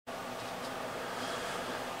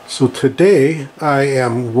So today I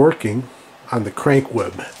am working on the crank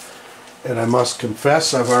web, and I must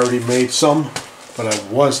confess I've already made some, but I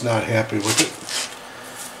was not happy with it.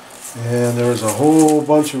 And there was a whole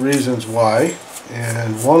bunch of reasons why,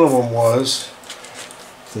 and one of them was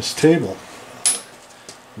this table.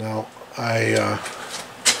 Now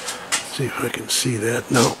see if I can see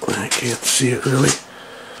that. No, I can't see it really.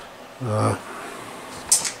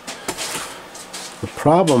 The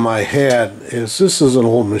problem I had is this is an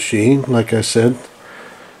old machine, like I said,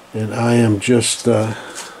 and I am just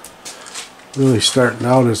really starting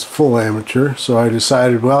out as a full amateur, so I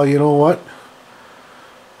decided, well, you know what,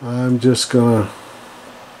 I'm just gonna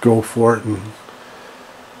go for it, and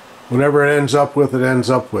whatever it ends up with, it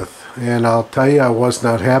ends up with. And I'll tell you, I was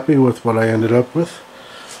not happy with what I ended up with.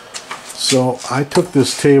 So I took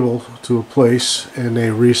this table to a place and they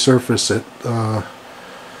resurfaced it.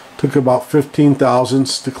 Took about 15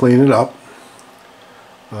 thousandths to clean it up.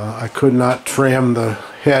 I could not trim the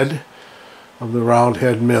head of the round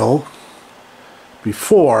head mill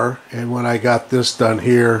before, and when I got this done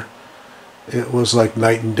here, it was like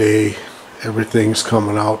night and day. Everything's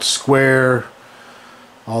coming out square.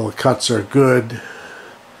 All the cuts are good.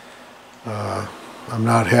 I'm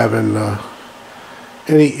not having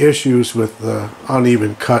any issues with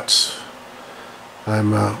uneven cuts.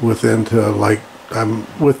 I'm within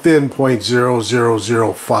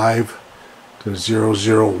 0.0005 to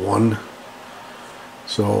 0.001,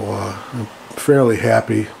 so I'm fairly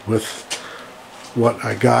happy with what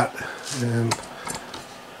I got. And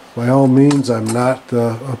by all means, I'm not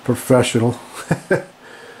a professional,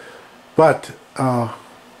 but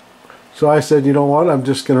so I said, you know what, I'm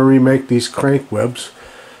just going to remake these crank webs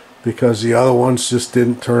because the other ones just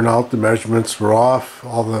didn't turn out. The measurements were off.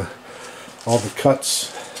 All the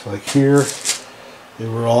cuts, like here, they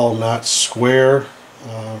were all not square.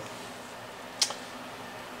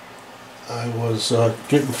 I was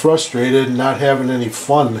getting frustrated and not having any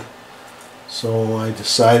fun, so I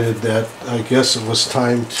decided that I guess it was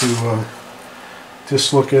time to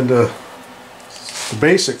just look into the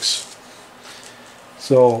basics.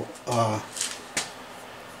 So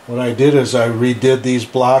what I did is I redid these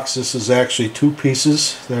blocks. This is actually two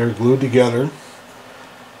pieces that are glued together.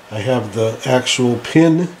 I have the actual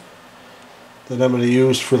pin that I'm going to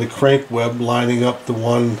use for the crank web lining up the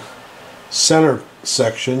one center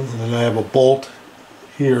section, and then I have a bolt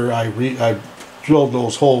here. I drilled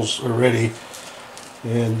those holes already,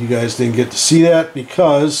 and you guys didn't get to see that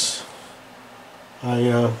because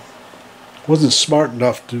I wasn't smart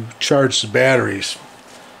enough to charge the batteries.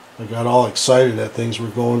 I got all excited that things were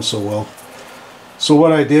going so well. So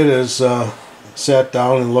what I did is sat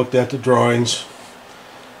down and looked at the drawings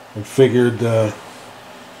and figured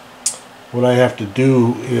what I have to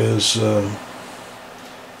do is I'm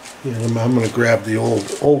going to grab the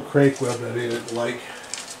old crank web that I didn't like.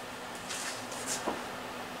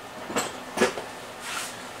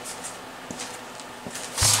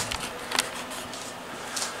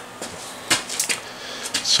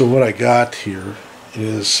 So what I got here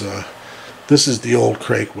is this is the old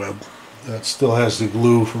crank web that still has the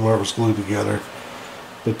glue from where it was glued together,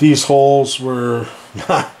 but these holes were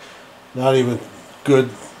not even good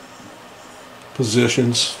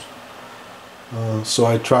positions. So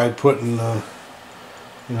I tried putting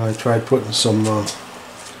some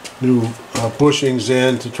new bushings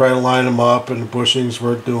in to try to line them up, and the bushings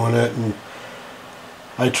weren't doing it, and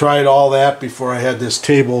I tried all that before I had this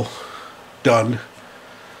table done.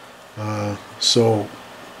 So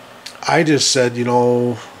I just said, you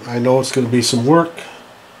know, I know it's going to be some work,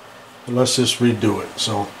 but let's just redo it.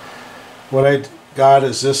 So what I got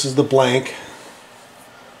is, this is the blank.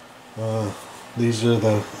 These are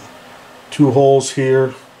the two holes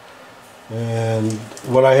here, and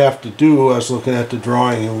what I have to do, I was looking at the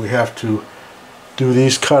drawing, and we have to do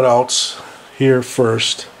these cutouts here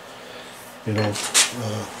first. You know,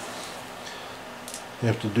 you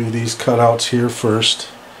have to do these cutouts here first,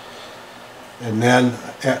 and then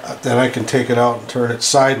I can take it out and turn it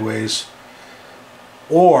sideways,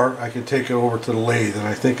 or I can take it over to the lathe. And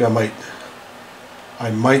I think I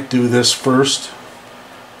might do this first,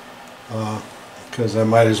 because I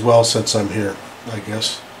might as well, since I'm here, I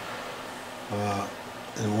guess.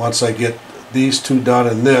 And once I get these two done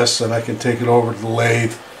in this, then I can take it over to the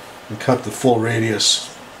lathe and cut the full radius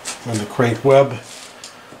on the crank web,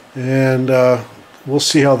 and we'll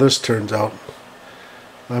see how this turns out.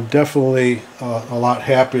 I'm definitely a lot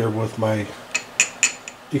happier with my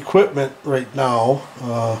equipment right now.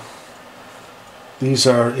 These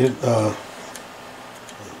are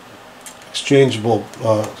exchangeable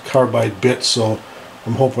carbide bits, so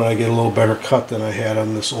I'm hoping I get a little better cut than I had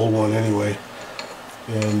on this old one anyway.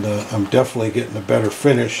 and I'm definitely getting a better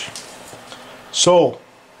finish. So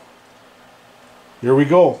here we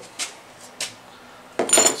go.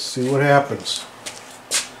 Let's see what happens.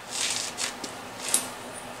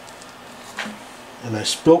 And I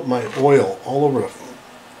spilt my oil all over the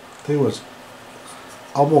thing. Was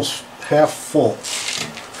almost half full.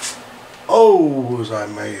 Oh, was I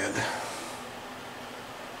mad.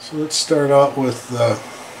 So let's start out with I'm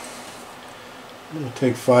going to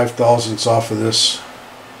take 5/1000ths off of this,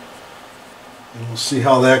 and we'll see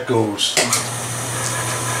how that goes.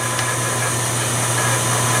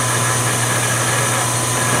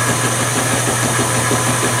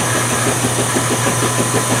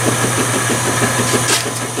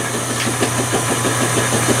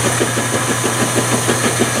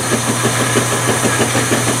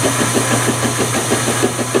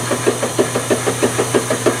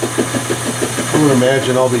 I would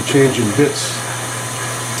imagine I'll be changing bits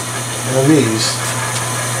on these.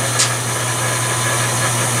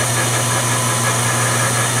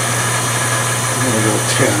 I'm going to go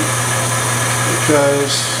 10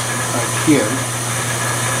 because I can.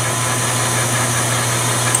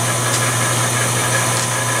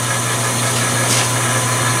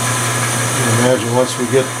 I imagine once we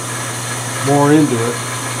get more into it,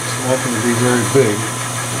 it's not going to be very big.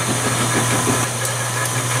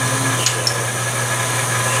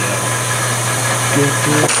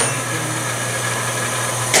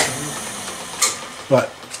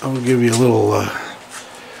 But I'm going to give you a little,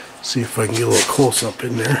 see if I can get a little close up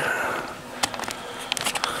in there.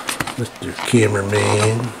 Mr.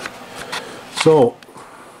 Cameraman. So,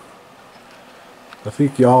 I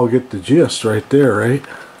think y'all get the gist right there, right?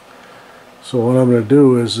 So what I'm going to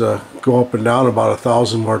do is go up and down about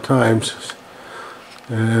 1,000 more times,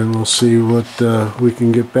 and we'll see what we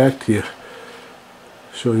can get back to you.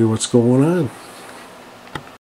 Show you what's going on.